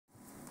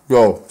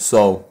Yo,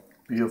 so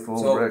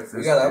beautiful breakfast.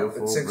 We got up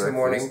at 6 in the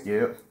morning.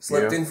 Yep.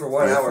 Slept in for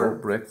 1 hour.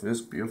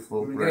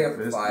 Beautiful We were breakfast. getting up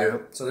at 5.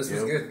 Yep. So this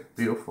was good.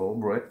 Beautiful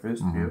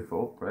breakfast.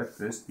 Beautiful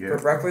breakfast. Yep. For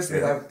breakfast, we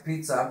have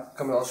pizza.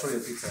 Come on, I'll show you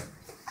the pizza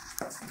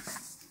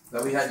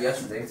that we had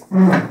yesterday.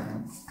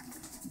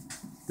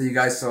 That you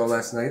guys saw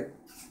last night.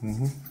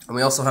 And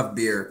we also have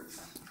beer,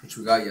 which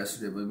we got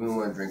yesterday, but we didn't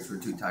want to drink, so we're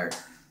too tired.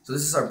 So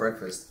this is our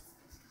breakfast.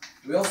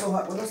 We also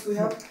have, what else do we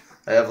have?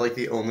 I have like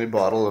the only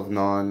bottle of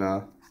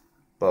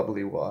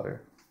non-bubbly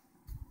water.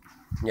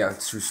 Yeah,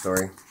 it's a true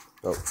story.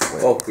 Oh,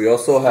 wait. Oh, we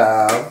also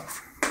have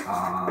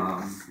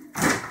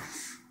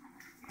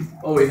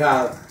we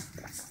have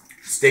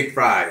steak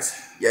fries.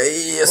 Yeah,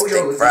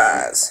 steak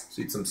fries. Let's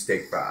eat some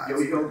steak fries.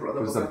 Yo,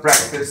 brother. With some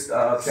breakfast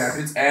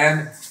champions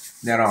and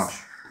Naranj.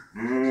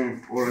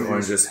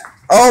 Oranges.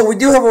 Oh, we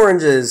do have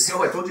oranges.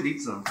 Yo, I told you to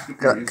eat some.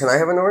 Can I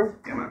have an orange?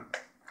 Yeah, man.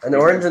 An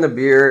orange and a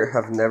beer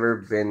have never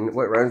been...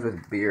 What rhymes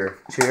with beer?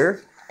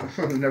 Cheer?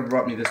 You never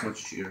brought me this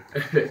much cheer.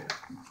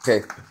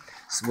 Okay.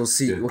 So we'll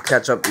see. We'll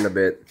catch up in a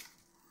bit.